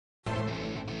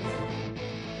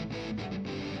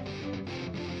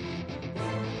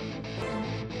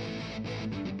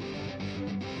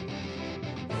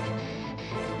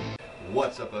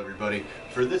What's up, everybody?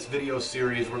 For this video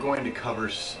series we're going to cover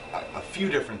a few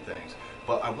different things,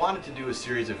 but I wanted to do a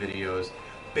series of videos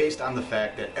based on the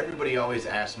fact that everybody always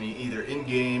asks me, either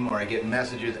in-game or I get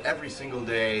messages every single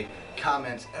day,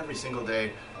 comments every single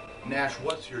day, Nash,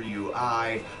 what's your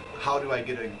UI? How do I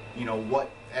get a,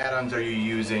 what add-ons are you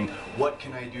using? What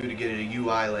can I do to get a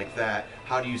UI like that?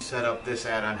 How do you set up this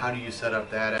add-on? How do you set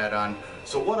up that add-on?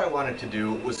 So what I wanted to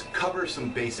do was cover some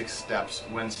basic steps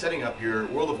when setting up your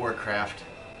World of Warcraft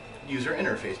user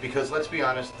interface, because let's be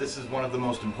honest, this is one of the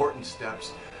most important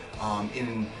steps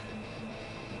in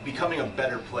becoming a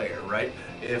better player, right?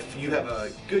 If you have a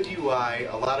good UI,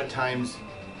 a lot of times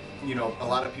a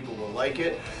lot of people will like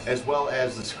it, as well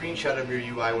as the screenshot of your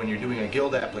UI when you're doing a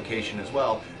guild application as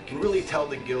well can really tell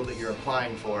the guild that you're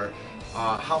applying for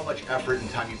how much effort and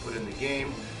time you put in the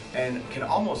game, and can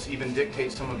almost even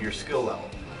dictate some of your skill level.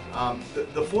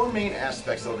 The four main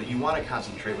aspects though that you want to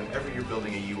concentrate whenever you're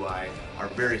building a UI are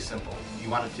very simple.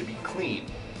 You want it to be clean,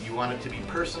 you want it to be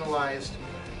personalized,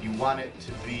 you want it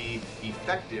to be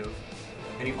effective,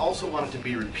 and you also want it to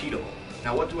be repeatable.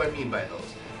 Now what do I mean by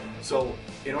those? So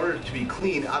in order to be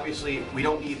clean, obviously we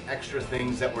don't need extra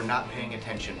things that we're not paying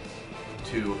attention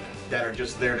to that are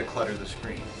just there to clutter the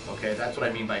screen. Okay, that's what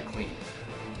I mean by clean.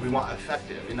 We want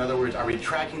effective. In other words, are we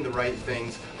tracking the right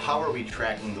things? How are we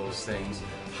tracking those things?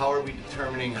 How are we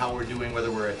determining how we're doing,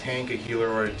 whether we're a tank, a healer,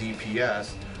 or a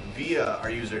DPS via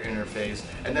our user interface?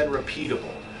 And then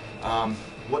repeatable.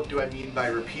 What do I mean by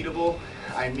repeatable?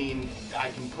 I mean I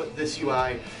can put this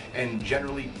UI and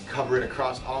generally cover it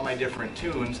across all my different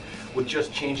tunes with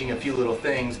just changing a few little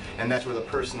things, and that's where the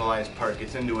personalized part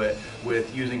gets into it,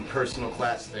 with using personal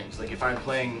class things. Like if I'm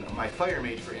playing my Fire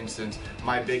Mage, for instance,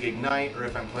 my big ignite, or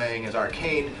if I'm playing as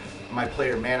Arcane, my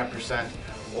player mana percent,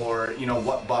 or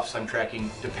what buffs I'm tracking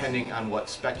depending on what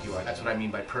spec you are. That's what I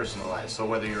mean by personalized. So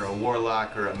whether you're a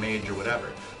warlock or a mage or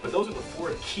whatever. But those are the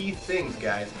four key things,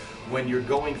 guys, when you're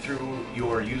going through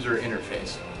your user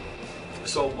interface.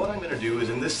 So what I'm going to do is,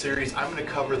 in this series I'm going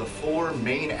to cover the four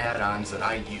main add-ons that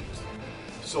I use.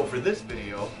 So for this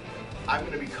video I'm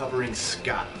going to be covering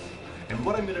Skada. And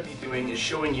what I'm going to be doing is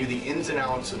showing you the ins and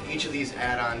outs of each of these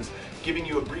add-ons, giving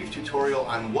you a brief tutorial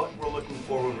on what we're looking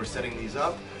for when we're setting these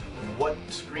up, what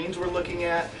screens we're looking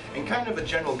at, and kind of a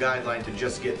general guideline to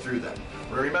just get through them.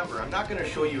 Remember, I'm not going to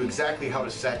show you exactly how to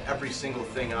set every single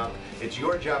thing up. It's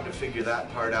your job to figure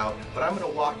that part out, but I'm going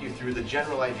to walk you through the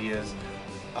general ideas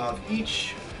of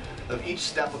each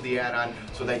step of the add-on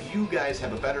so that you guys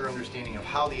have a better understanding of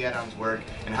how the add-ons work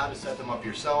and how to set them up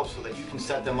yourself, so that you can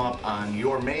set them up on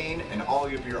your main and all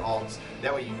of your alts.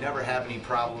 That way you never have any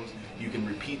problems. You can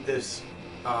repeat this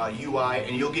UI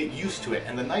and you'll get used to it.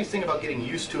 And the nice thing about getting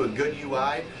used to a good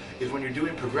UI is when you're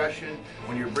doing progression,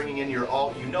 when you're bringing in your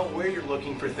alt, you know where you're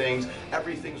looking for things,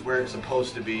 everything's where it's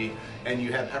supposed to be, and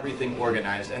you have everything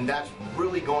organized. And that's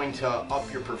really going to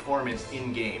up your performance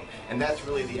in game. And that's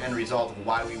really the end result of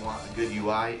why we want a good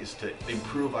UI, is to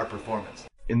improve our performance.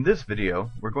 In this video,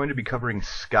 we're going to be covering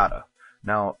Skada.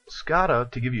 Now,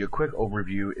 Skada, to give you a quick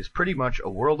overview, is pretty much a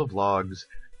world of logs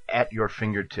at your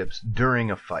fingertips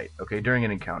during a fight, okay, during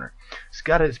an encounter.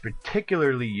 Skada is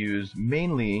particularly used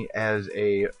mainly as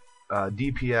a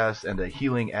DPS and a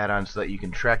healing add-on so that you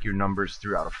can track your numbers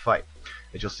throughout a fight.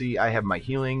 As you'll see, I have my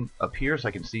healing up here so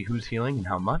I can see who's healing and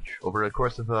how much over the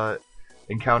course of an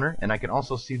encounter, and I can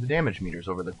also see the damage meters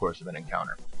over the course of an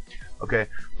encounter. Okay,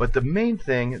 but the main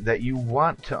thing that you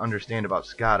want to understand about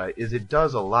Skada is it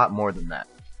does a lot more than that.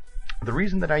 The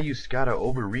reason that I use Skada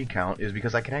over Recount is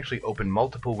because I can actually open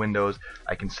multiple windows,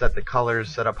 I can set the colors,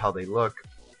 set up how they look,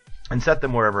 and set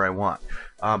them wherever I want.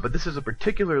 But this is a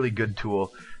particularly good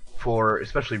tool for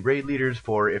especially raid leaders,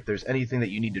 for if there's anything that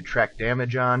you need to track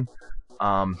damage on,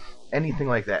 anything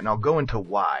like that. And I'll go into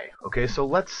why. Okay, so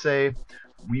let's say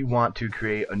we want to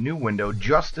create a new window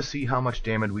just to see how much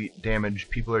damage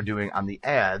people are doing on the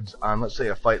ads on, let's say,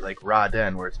 a fight like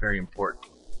Raden, where it's very important.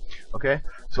 Okay,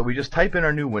 so we just type in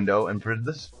our new window, and for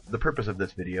the purpose of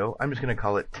this video, I'm just going to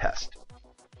call it test.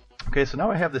 Okay, so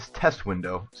now I have this test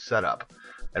window set up.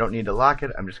 I don't need to lock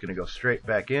it, I'm just going to go straight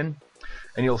back in,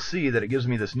 and you'll see that it gives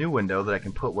me this new window that I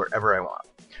can put wherever I want.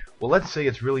 Well, let's say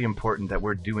it's really important that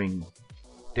we're doing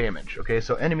damage. Okay,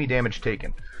 so enemy damage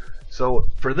taken. So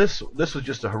for this was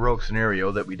just a heroic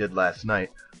scenario that we did last night.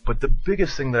 But the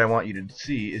biggest thing that I want you to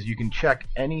see is you can check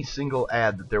any single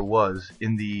ad that there was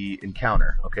in the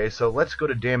encounter. Okay, so let's go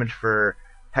to damage for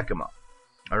Hekima.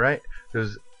 Alright,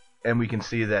 and we can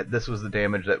see that this was the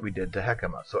damage that we did to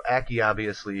Hekima. So Aki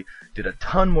obviously did a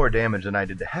ton more damage than I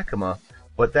did to Hekima,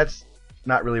 but that's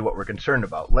not really what we're concerned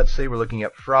about. Let's say we're looking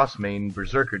at Frostmane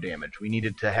Berserker damage. We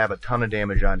needed to have a ton of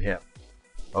damage on him.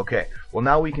 Okay, well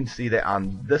now we can see that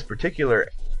on this particular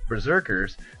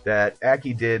Berserkers that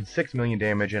Aki did 6 million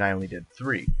damage and I only did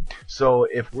 3. So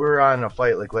if we're on a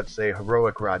fight like, let's say,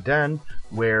 Heroic Raden,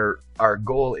 where our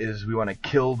goal is we want to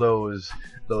kill those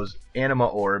anima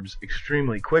orbs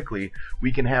extremely quickly,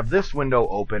 we can have this window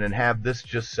open and have this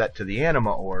just set to the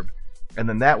anima orb, and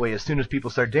then that way as soon as people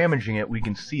start damaging it, we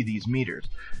can see these meters.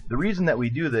 The reason that we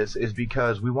do this is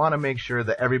because we want to make sure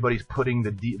that everybody's putting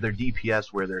their DPS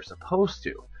where they're supposed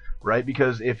to. Right?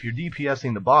 Because if you're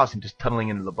DPSing the boss and just tunneling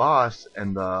into the boss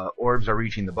and the orbs are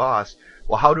reaching the boss,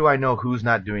 well, how do I know who's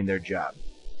not doing their job?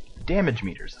 Damage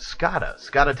meters. Skada.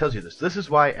 Skada tells you this. This is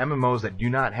why MMOs that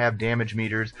do not have damage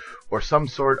meters or some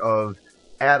sort of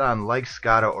add-on like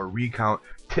Skada or Recount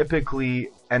typically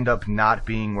end up not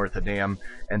being worth a damn,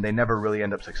 and they never really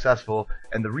end up successful.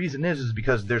 And the reason is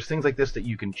because there's things like this that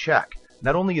you can check.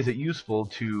 Not only is it useful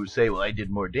to say, well, I did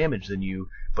more damage than you,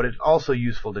 but it's also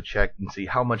useful to check and see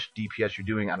how much DPS you're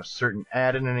doing on a certain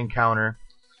ad in an encounter,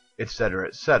 etc.,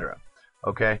 etc.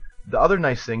 Okay? The other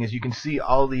nice thing is you can see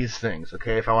all these things.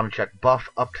 Okay? If I want to check buff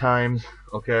uptimes,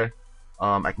 okay,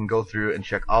 I can go through and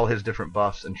check all his different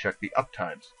buffs and check the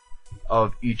uptimes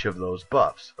of each of those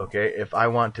buffs. Okay? If I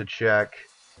want to check,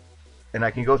 and I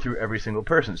can go through every single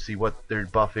person, see what they're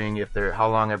buffing, if they're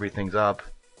how long everything's up,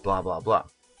 blah blah blah.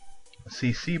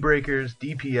 See C breakers,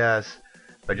 DPS.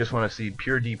 If I just want to see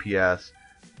pure DPS,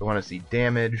 I want to see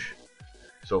damage,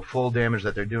 so full damage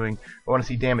that they're doing. I want to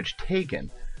see damage taken.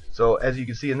 So as you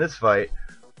can see in this fight,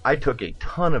 I took a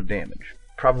ton of damage,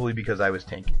 probably because I was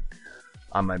tanking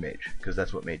on my mage, because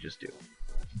that's what mages do.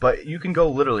 But you can go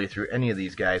literally through any of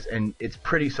these guys, and it's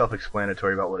pretty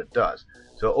self-explanatory about what it does.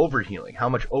 So overhealing. How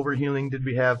much overhealing did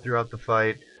we have throughout the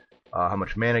fight? How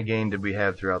much mana gain did we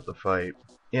have throughout the fight?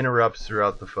 Interrupts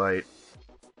throughout the fight,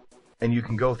 and you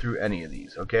can go through any of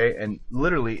these, okay? And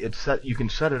literally, you can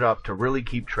set it up to really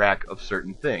keep track of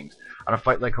certain things. On a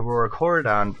fight like Heroic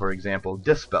Horadon, for example,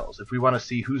 dispels. If we want to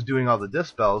see who's doing all the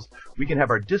dispels, we can have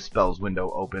our dispels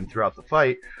window open throughout the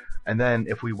fight, and then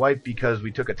if we wipe because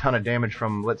we took a ton of damage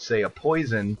from, let's say, a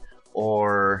poison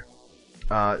or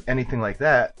anything like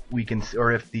that, we can,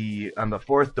 or if on the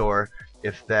fourth door,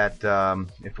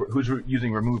 who's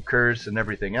using remove curse and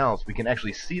everything else, we can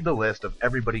actually see the list of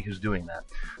everybody who's doing that.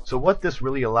 So what this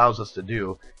really allows us to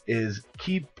do is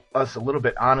keep us a little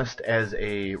bit honest as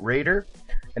a raider,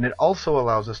 and it also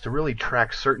allows us to really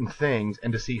track certain things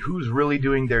and to see who's really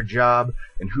doing their job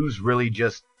and who's really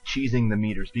just cheesing the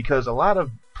meters. Because a lot of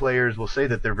players will say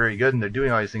that they're very good and they're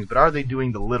doing all these things, but are they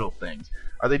doing the little things?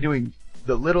 Are they doing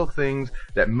the little things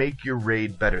that make your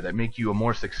raid better, that make you a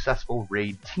more successful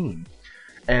raid team?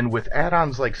 And with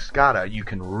add-ons like Skada, you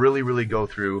can really, really go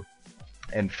through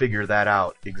and figure that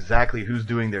out, exactly who's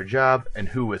doing their job and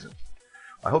who isn't.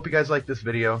 I hope you guys like this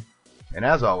video, and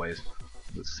as always,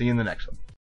 let's see you in the next one.